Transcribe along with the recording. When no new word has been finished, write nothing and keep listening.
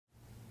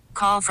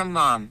call from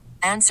mom.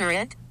 Answer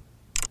it.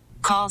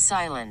 Call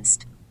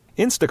silenced.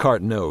 Instacart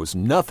knows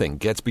nothing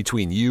gets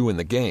between you and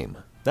the game.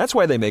 That's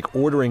why they make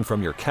ordering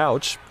from your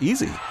couch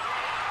easy.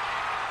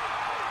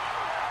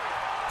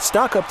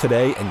 Stock up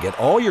today and get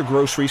all your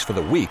groceries for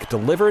the week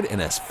delivered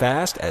in as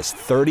fast as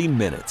 30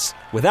 minutes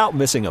without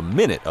missing a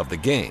minute of the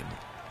game.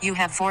 You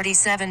have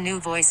 47 new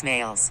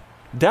voicemails.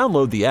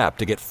 Download the app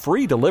to get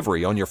free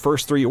delivery on your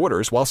first 3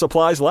 orders while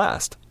supplies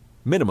last.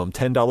 Minimum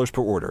 $10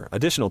 per order.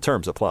 Additional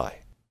terms apply.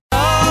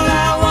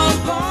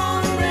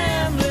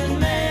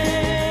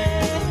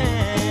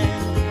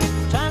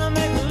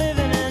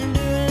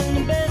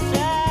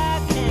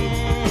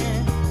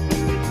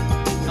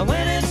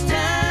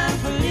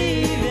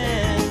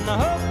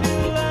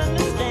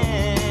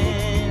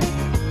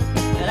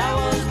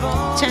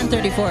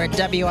 .34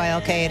 at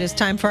WILK. It is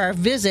time for our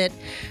visit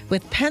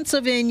with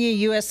Pennsylvania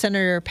U.S.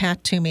 Senator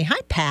Pat Toomey. Hi,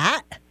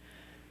 Pat.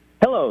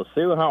 Hello,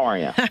 Sue. How are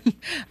you?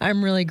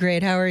 I'm really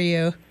great. How are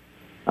you?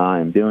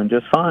 I'm doing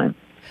just fine.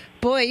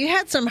 Boy, you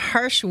had some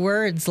harsh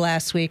words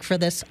last week for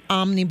this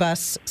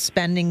omnibus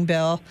spending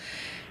bill.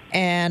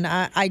 And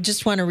I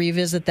just want to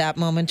revisit that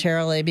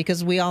momentarily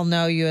because we all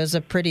know you as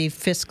a pretty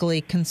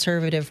fiscally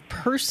conservative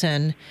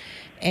person.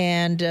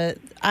 And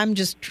I'm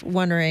just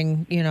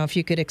wondering, if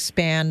you could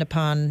expand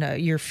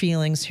upon your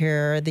feelings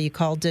here. That you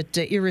called it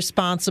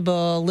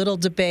irresponsible, little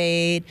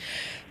debate,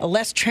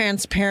 less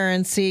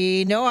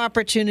transparency, no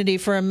opportunity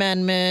for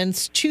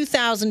amendments,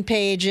 2,000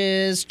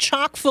 pages,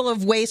 chock full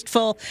of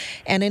wasteful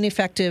and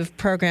ineffective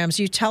programs.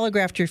 You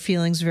telegraphed your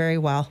feelings very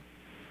well.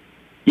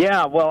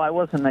 Yeah, well, I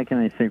wasn't making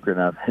any secret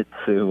of it,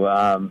 Sue.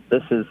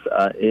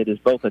 It is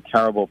both a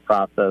terrible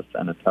process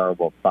and a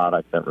terrible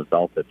product that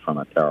resulted from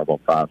a terrible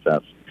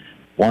process.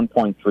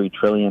 $1.3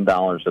 trillion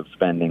of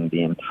spending,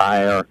 the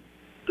entire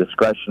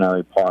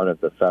discretionary part of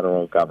the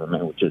federal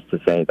government, which is to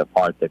say the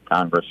part that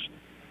Congress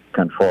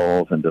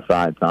controls and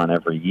decides on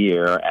every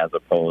year, as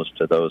opposed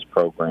to those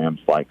programs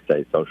like,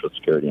 say, Social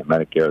Security and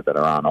Medicare that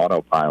are on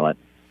autopilot.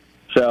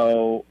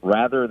 So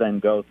rather than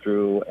go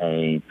through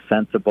a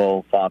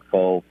sensible,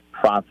 thoughtful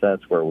process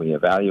where we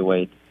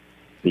evaluate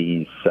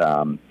these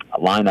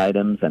line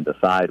items and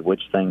decide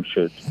which things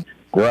should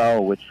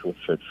grow, which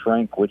should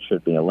shrink, which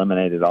should be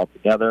eliminated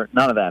altogether.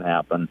 None of that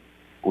happened.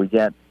 We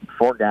get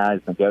 4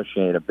 guys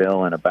negotiate a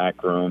bill in a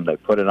back room. They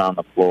put it on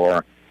the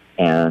floor,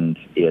 and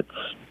it's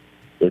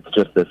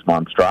just this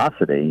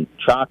monstrosity,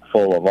 chock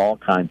full of all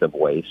kinds of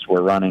waste.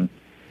 We're heading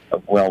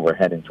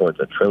towards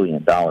 $1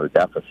 trillion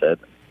deficit,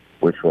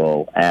 which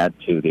will add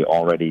to the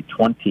already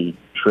 $20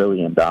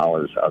 trillion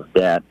of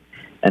debt.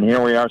 And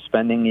here we are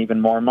spending even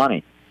more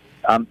money.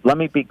 Let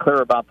me be clear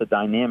about the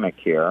dynamic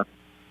here.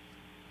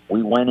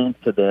 We went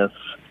into this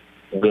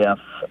with,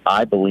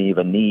 I believe,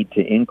 a need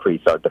to increase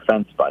our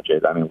defense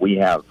budget. I mean, we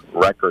have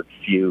record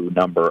few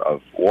number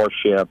of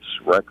warships,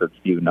 record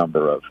few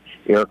number of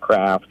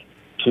aircraft.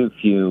 Too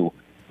few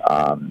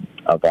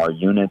of our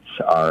units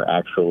are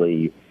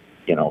actually,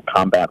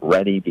 combat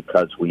ready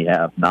because we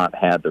have not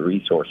had the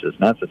resources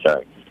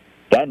necessary.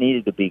 That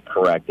needed to be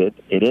corrected.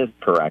 It is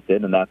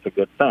corrected, and that's a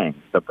good thing.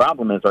 The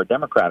problem is our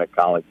Democratic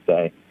colleagues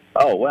say,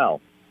 oh, well,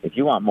 if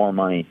you want more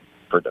money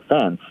for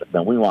defense,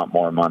 then we want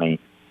more money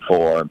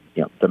for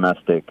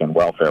domestic and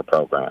welfare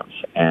programs.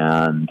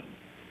 And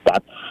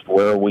that's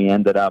where we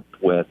ended up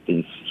with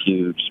these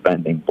huge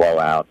spending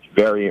blowouts,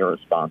 very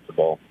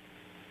irresponsible,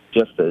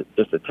 just a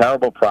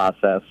terrible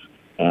process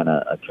and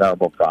a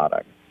terrible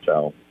product.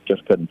 So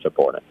just couldn't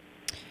support it.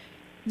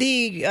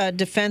 The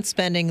defense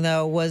spending,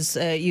 though, was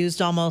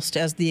used almost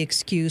as the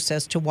excuse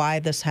as to why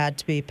this had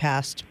to be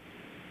passed.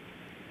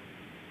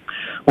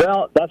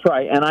 Well, that's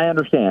right, and I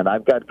understand.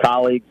 I've got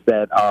colleagues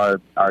that are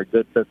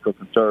good fiscal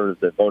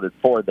conservatives that voted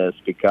for this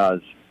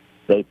because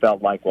they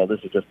felt like, well, this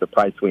is just the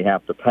price we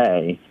have to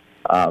pay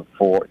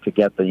to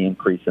get the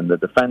increase in the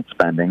defense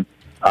spending.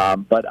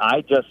 But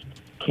I just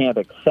can't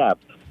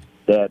accept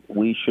that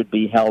we should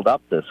be held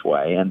up this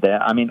way. And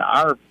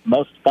our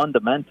most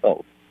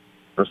fundamental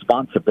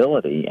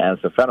responsibility as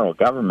the federal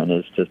government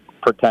is to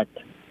protect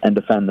and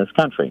defend this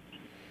country.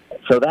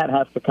 So that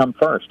has to come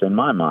first, in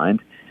my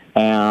mind.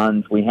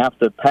 And we have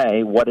to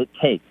pay what it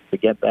takes to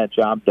get that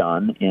job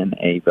done in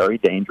a very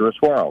dangerous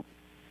world.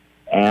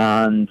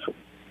 And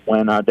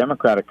when our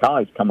Democratic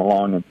colleagues come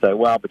along and say,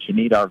 well, but you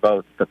need our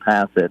votes to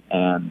pass it,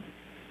 and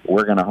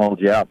we're going to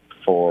hold you up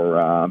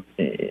for,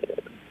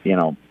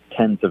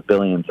 tens of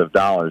billions of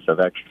dollars of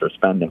extra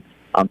spending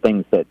on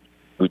things that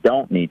we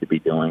don't need to be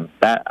doing,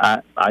 that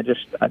I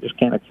just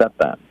can't accept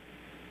that.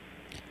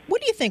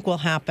 What do you think will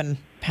happen,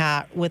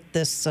 Pat, with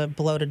this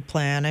bloated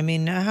plan? I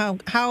mean,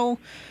 how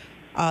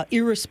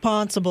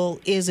irresponsible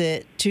is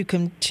it to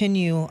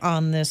continue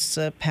on this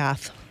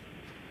path?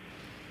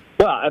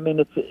 Well, I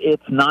mean,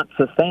 it's not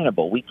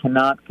sustainable. We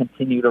cannot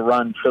continue to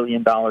run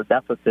trillion-dollar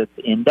deficits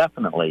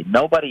indefinitely.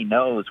 Nobody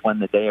knows when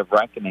the day of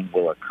reckoning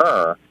will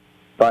occur,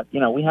 but,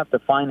 we have to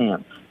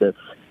finance this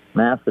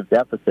massive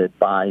deficit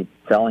by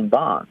selling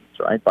bonds,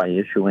 right, by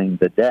issuing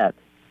the debt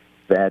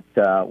that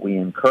we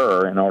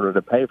incur in order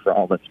to pay for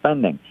all the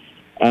spending.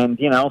 And,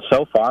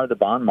 so far the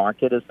bond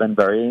market has been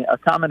very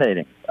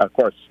accommodating. Of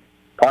course,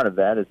 part of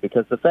that is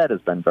because the Fed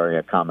has been very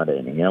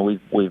accommodating.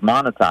 We've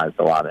monetized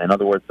a lot. In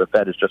other words, the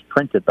Fed has just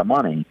printed the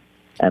money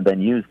and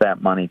then used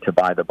that money to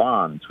buy the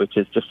bonds, which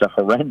is just a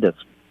horrendous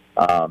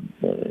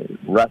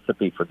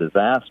recipe for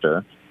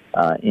disaster,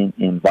 in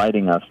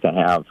inviting us to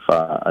have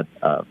a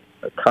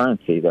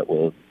currency that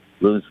will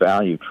lose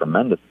value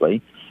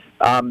tremendously.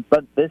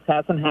 But this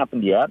hasn't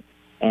happened yet,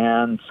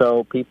 and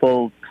so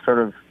people sort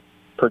of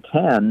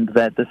pretend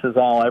that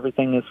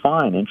everything is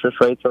fine. Interest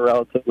rates are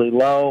relatively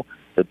low.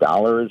 The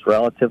dollar is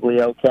relatively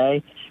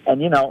okay.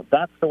 And,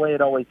 that's the way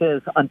it always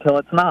is until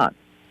it's not.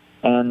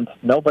 And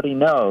nobody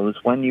knows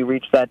when you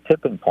reach that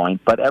tipping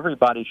point, but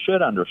everybody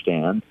should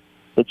understand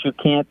that you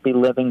can't be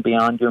living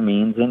beyond your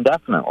means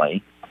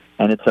indefinitely.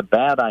 And it's a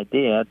bad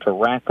idea to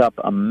rack up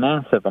a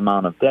massive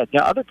amount of debt.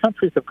 Other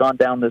countries have gone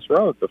down this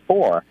road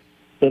before.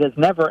 It has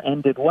never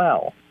ended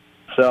well.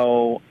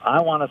 So I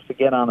want us to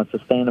get on a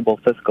sustainable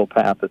fiscal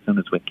path as soon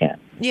as we can.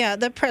 Yeah,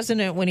 the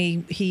president, when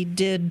he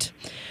did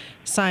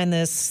sign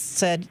this,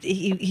 said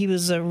he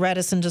was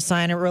reticent to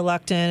sign it,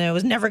 reluctant. It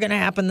was never going to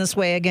happen this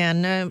way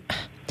again.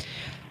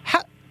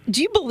 How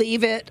do you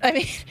believe it? I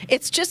mean,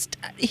 it's just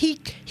he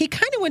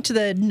kind of went to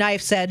the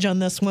knife's edge on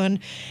this one,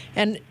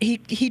 and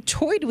he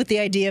toyed with the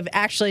idea of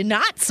actually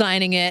not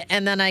signing it,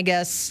 and then I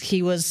guess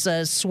he was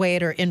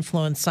swayed or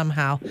influenced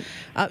somehow.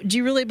 Do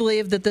you really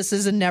believe that this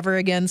is a never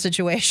again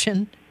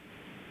situation?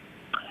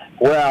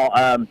 Well,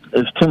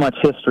 there's too much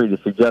history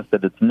to suggest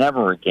that it's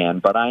never again,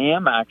 but I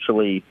am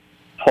actually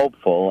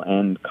hopeful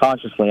and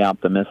cautiously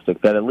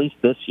optimistic that at least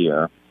this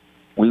year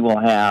we will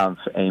have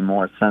a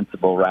more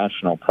sensible,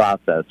 rational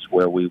process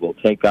where we will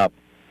take up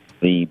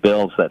the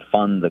bills that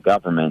fund the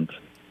government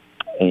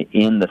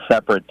in the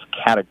separate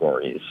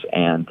categories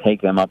and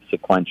take them up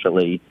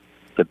sequentially,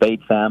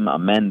 debate them,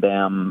 amend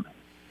them,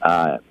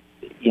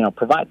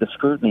 provide the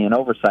scrutiny and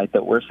oversight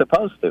that we're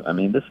supposed to. I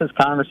mean, this is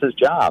Congress's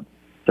job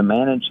to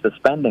manage the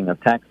spending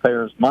of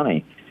taxpayers'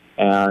 money,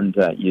 and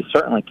you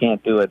certainly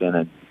can't do it in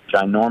a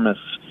ginormous,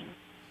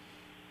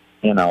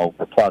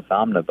 plus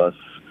omnibus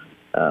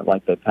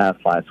like they passed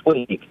last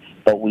week,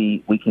 but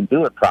we can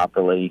do it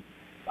properly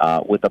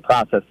with a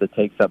process that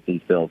takes up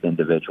these bills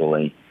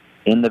individually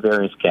in the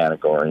various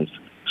categories,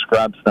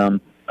 scrubs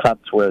them,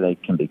 cuts where they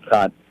can be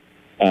cut,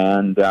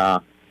 and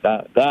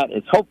that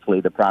is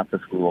hopefully the process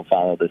we will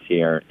follow this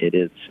year. It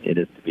is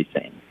to be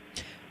seen.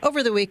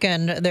 Over the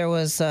weekend, there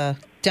was a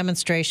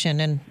demonstration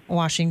in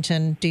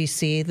Washington,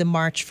 D.C., the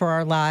March for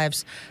Our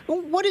Lives.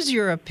 What is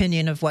your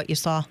opinion of what you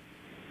saw?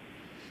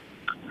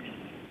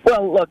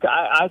 Well, look,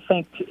 I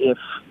think if,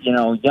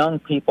 young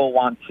people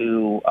want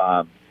to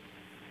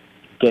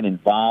get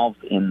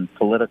involved in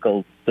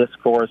political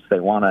discourse, they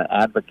want to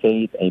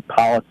advocate a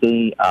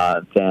policy,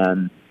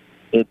 then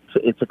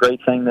it's a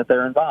great thing that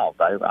they're involved.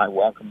 I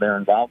welcome their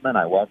involvement.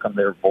 I welcome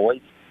their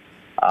voice.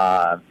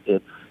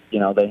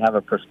 They have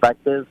a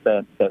perspective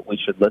that we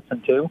should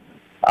listen to.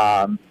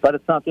 But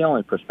it's not the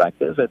only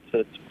perspective.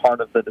 It's part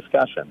of the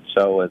discussion.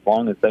 So as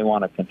long as they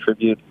want to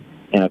contribute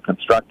in a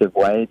constructive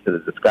way to the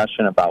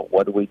discussion about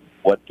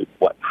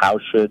how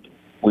should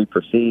we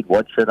proceed,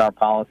 what should our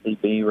policy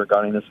be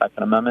regarding the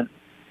Second Amendment,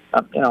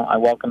 I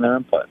welcome their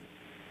input.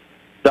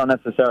 Don't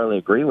necessarily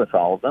agree with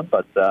all of them,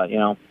 but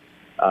I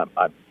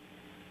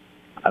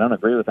don't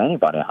agree with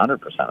anybody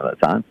 100% of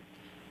the time.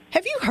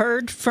 Have you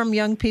heard from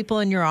young people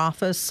in your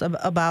office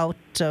about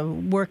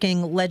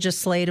working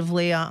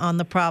legislatively on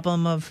the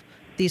problem of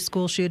these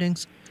school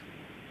shootings?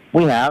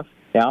 We have,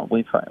 yeah.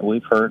 We've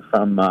heard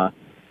from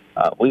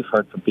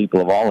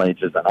people of all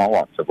ages and all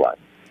walks of life.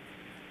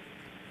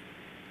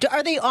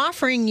 Are they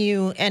offering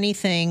you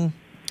anything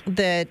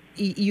that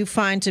you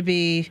find to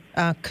be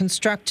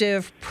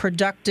constructive,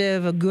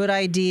 productive, a good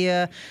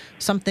idea,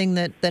 something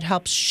that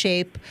helps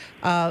shape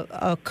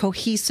a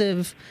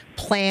cohesive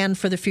plan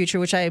for the future,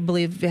 which I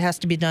believe has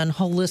to be done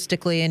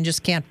holistically and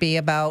just can't be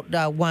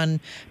about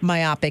one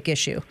myopic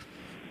issue?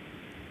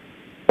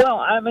 Well,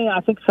 I mean,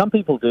 I think some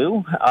people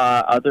do.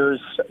 Others,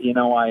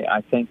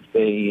 I think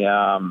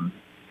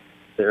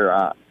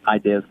they're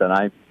ideas that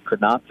I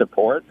could not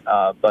support.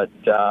 But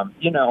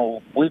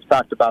we've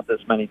talked about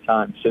this many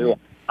times, too.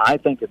 I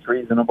think it's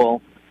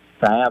reasonable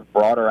to have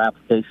broader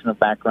application of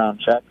background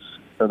checks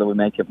so that we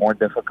make it more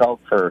difficult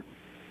for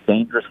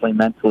dangerously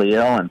mentally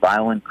ill and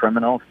violent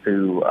criminals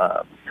to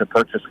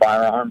purchase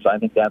firearms. I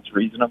think that's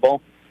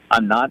reasonable.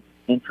 I'm not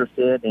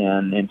interested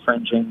in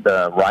infringing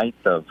the rights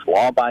of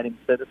law-abiding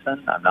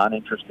citizens. I'm not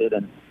interested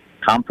in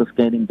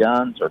confiscating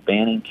guns or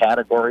banning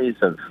categories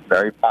of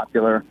very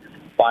popular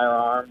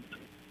firearms.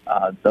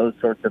 Those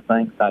sorts of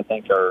things I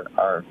think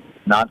are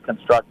not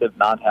constructive,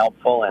 not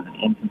helpful, and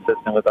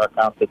inconsistent with our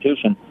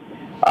Constitution.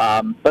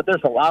 But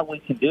there's a lot we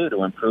can do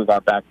to improve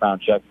our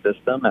background check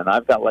system, and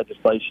I've got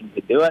legislation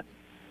to do it.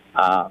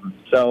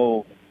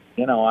 So,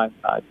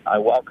 I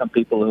welcome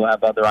people who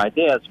have other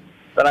ideas,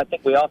 but I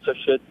think we also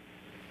should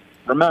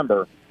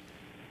remember,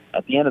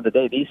 at the end of the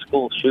day, these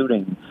school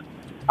shootings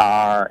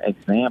are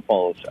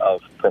examples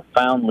of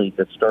profoundly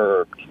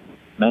disturbed,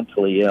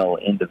 mentally ill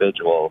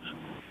individuals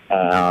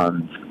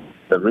And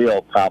the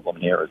real problem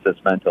here is this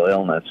mental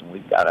illness, and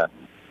we've got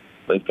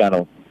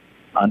to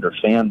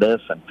understand this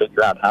and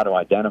figure out how to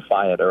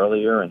identify it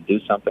earlier and do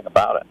something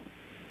about it.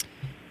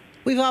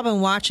 We've all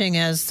been watching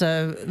as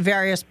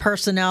various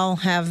personnel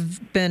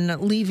have been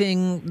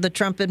leaving the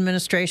Trump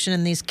administration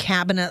in these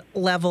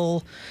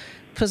cabinet-level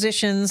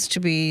positions to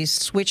be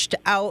switched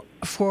out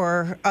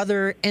for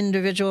other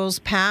individuals.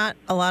 Pat,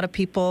 a lot of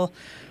people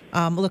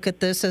look at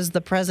this as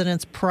the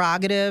president's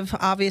prerogative,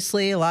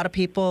 obviously. A lot of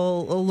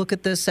people look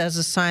at this as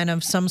a sign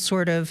of some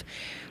sort of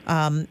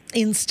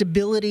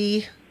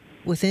instability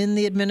within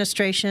the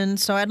administration.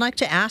 So I'd like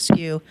to ask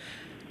you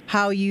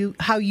how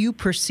you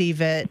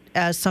perceive it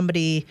as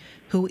somebody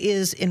who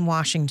is in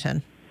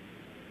Washington.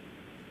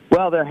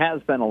 Well, there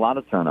has been a lot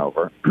of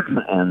turnover,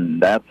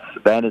 and that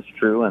is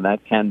true, and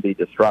that can be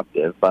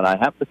disruptive. But I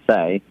have to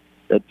say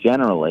that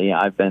generally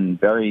I've been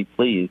very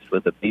pleased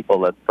with the people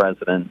that the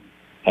president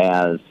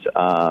has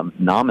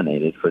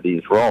nominated for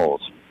these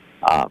roles.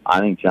 I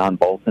think John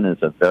Bolton is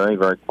a very,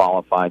 very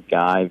qualified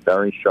guy,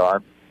 very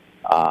sharp.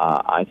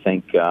 I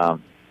think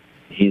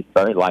he's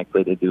very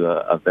likely to do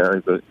a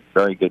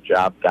very good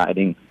job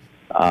guiding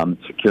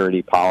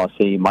security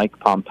policy. Mike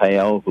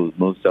Pompeo, who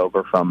moves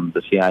over from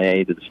the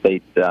CIA to the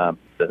State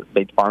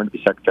Department to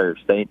be Secretary of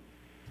State,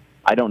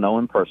 I don't know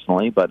him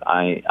personally, but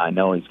I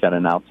know he's got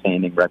an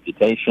outstanding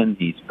reputation.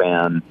 He's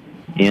been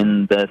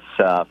in this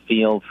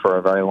field for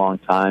a very long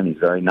time. He's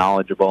very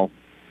knowledgeable.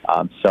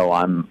 So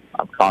I'm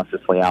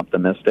cautiously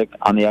optimistic.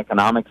 On the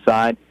economic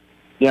side,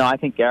 I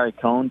think Gary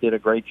Cohn did a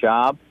great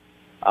job,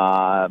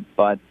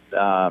 but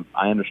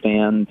I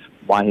understand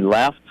why he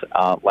left.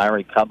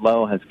 Larry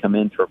Kudlow has come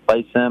in to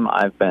replace him.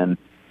 I've been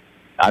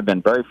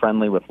very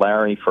friendly with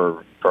Larry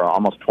for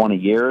almost 20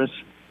 years.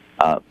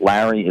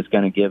 Larry is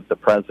going to give the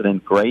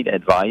president great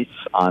advice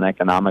on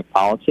economic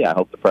policy. I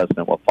hope the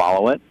president will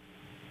follow it.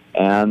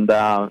 And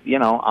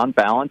on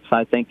balance,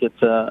 I think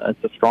it's a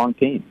strong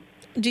team.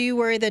 Do you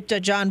worry that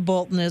John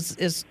Bolton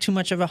is too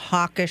much of a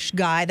hawkish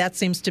guy? That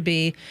seems to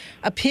be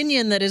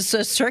opinion that is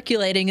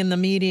circulating in the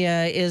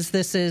media.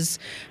 This is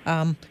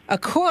a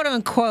quote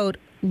unquote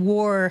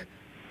war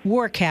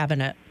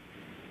cabinet.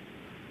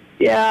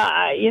 Yeah,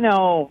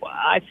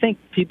 I think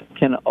people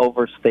can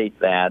overstate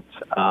that.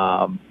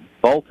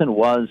 Bolton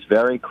was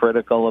very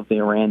critical of the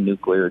Iran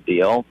nuclear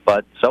deal,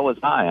 but so was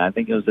I. I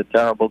think it was a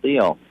terrible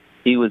deal.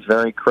 He was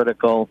very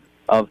critical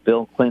of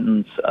Bill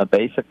Clinton's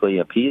basically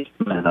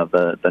appeasement of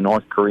the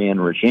North Korean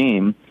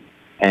regime,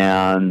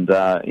 and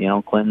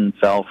Clinton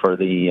fell for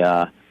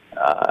the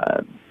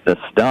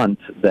stunt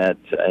that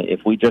if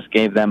we just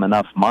gave them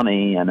enough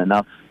money and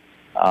enough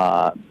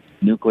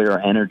nuclear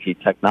energy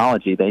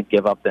technology, they'd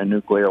give up their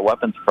nuclear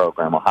weapons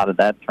program. Well, how did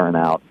that turn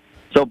out?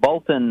 So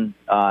Bolton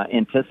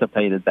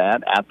anticipated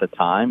that at the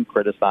time,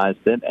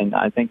 criticized it, and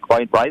I think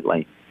quite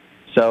rightly.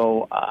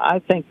 So I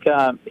think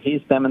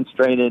he's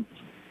demonstrated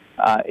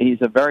he's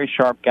a very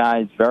sharp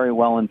guy. He's very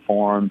well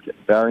informed,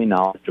 very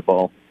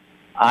knowledgeable.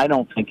 I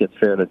don't think it's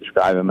fair to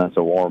describe him as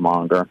a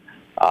warmonger.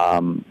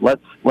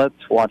 Let's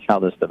watch how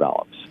this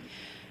develops.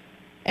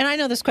 And I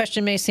know this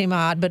question may seem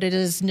odd, but it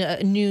is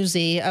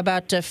newsy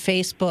about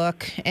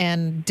Facebook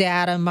and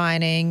data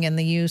mining and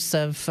the use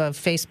of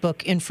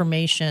Facebook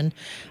information.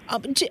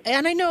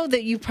 And I know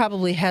that you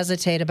probably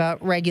hesitate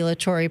about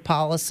regulatory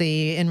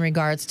policy in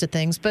regards to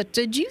things, but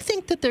do you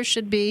think that there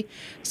should be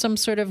some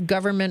sort of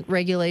government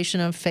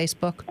regulation of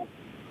Facebook?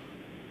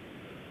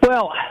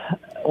 Well,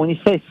 when you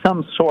say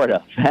some sort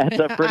of, that's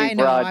a pretty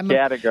broad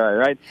category,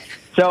 right?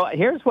 So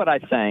here's what I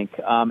think,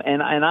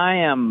 and I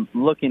am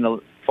looking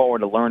forward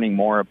to learning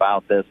more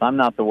about this. I'm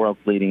not the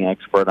world's leading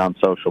expert on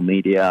social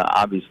media.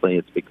 Obviously,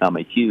 it's become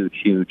a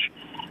huge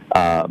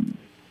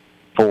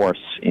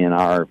force in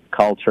our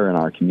culture and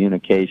our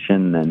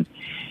communication. And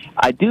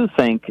I do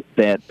think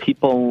that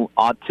people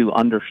ought to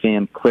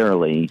understand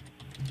clearly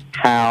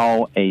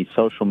how a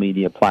social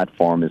media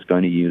platform is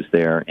going to use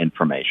their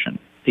information.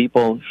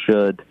 People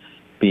should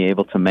be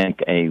able to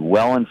make a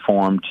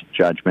well-informed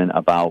judgment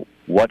about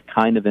what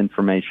kind of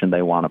information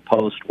they want to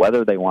post,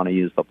 whether they want to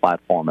use the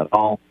platform at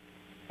all.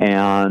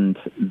 And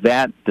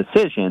that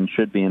decision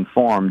should be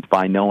informed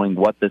by knowing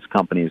what this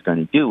company is going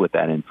to do with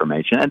that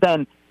information. And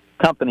then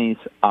companies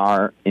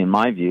are, in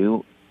my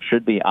view,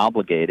 should be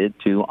obligated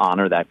to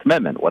honor that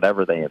commitment.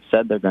 Whatever they have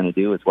said they're going to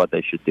do is what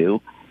they should do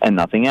and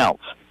nothing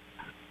else.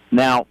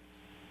 Now,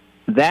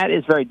 that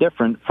is very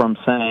different from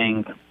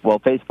saying, well,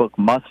 Facebook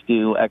must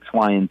do X,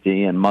 Y, and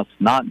Z and must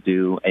not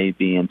do A,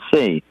 B, and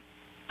C.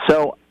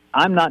 So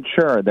I'm not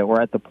sure that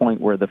we're at the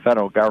point where the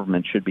federal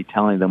government should be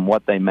telling them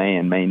what they may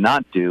and may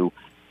not do,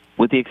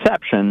 with the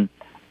exception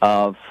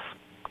of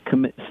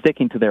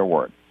sticking to their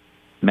word,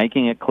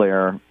 making it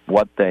clear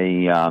what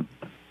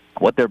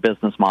their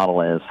business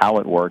model is, how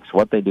it works,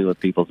 what they do with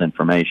people's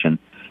information,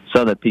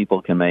 so that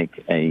people can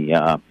make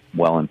a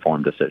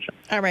well-informed decision.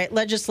 All right.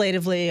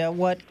 Legislatively,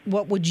 what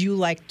would you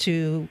like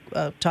to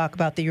talk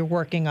about that you're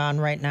working on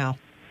right now?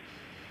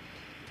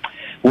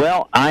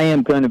 Well, I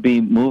am going to be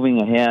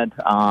moving ahead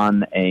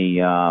on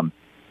a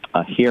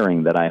a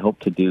hearing that I hope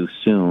to do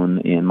soon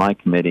in my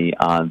committee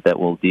that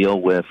will deal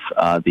with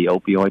the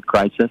opioid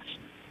crisis.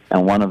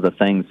 And one of the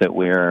things that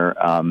we're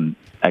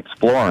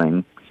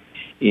exploring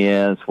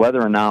is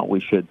whether or not we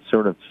should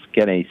sort of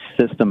get a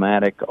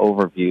systematic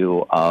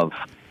overview of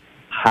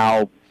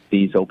how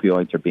these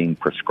opioids are being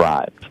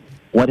prescribed.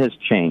 What has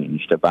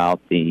changed about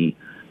the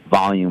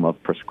volume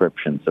of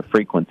prescriptions, the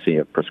frequency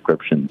of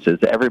prescriptions? Is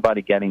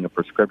everybody getting a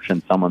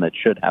prescription, someone that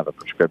should have a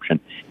prescription?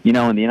 You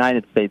know, in the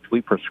United States,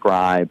 we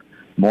prescribe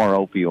more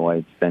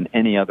opioids than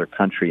any other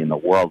country in the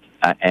world,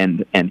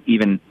 and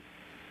even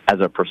as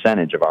a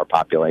percentage of our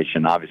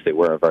population. Obviously,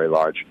 we're a very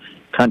large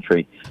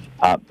country,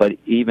 but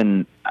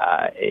even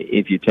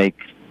if you take,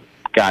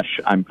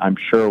 I'm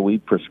sure we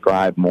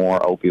prescribe more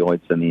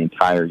opioids than the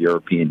entire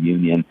European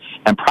Union,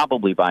 and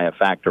probably by a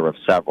factor of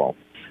several.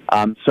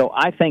 So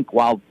I think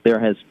while there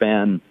has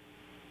been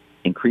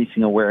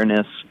increasing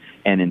awareness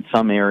and in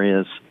some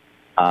areas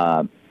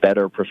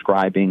better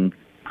prescribing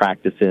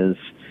practices,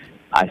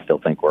 I still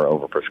think we're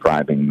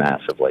overprescribing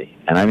massively.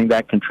 And I think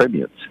that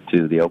contributes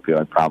to the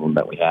opioid problem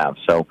that we have.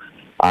 So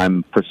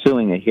I'm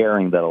pursuing a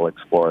hearing that will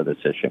explore this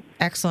issue.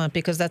 Excellent,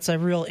 because that's a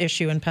real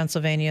issue in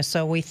Pennsylvania.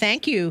 So we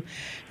thank you,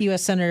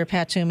 U.S. Senator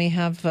Pat Toomey.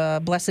 Have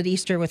a blessed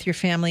Easter with your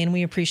family, and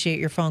we appreciate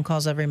your phone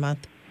calls every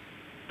month.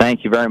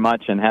 Thank you very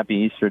much, and happy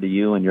Easter to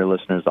you and your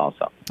listeners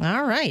also.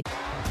 All right.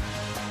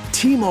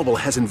 T-Mobile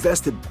has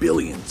invested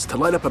billions to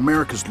light up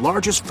America's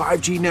largest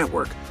 5G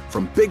network,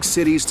 from big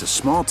cities to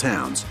small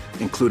towns,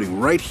 including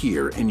right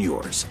here in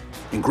yours.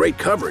 And great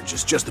coverage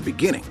is just the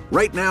beginning.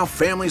 Right now,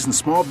 families and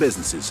small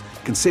businesses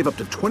can save up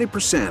to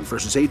 20%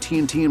 versus AT&T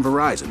and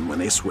Verizon when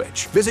they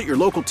switch. Visit your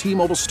local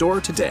T-Mobile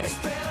store today.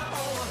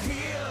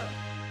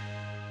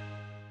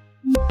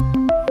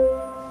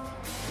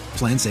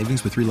 Plan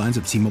savings with 3 lines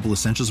of T-Mobile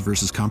Essentials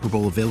versus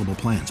comparable available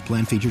plans.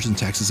 Plan features and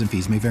taxes and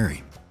fees may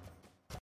vary.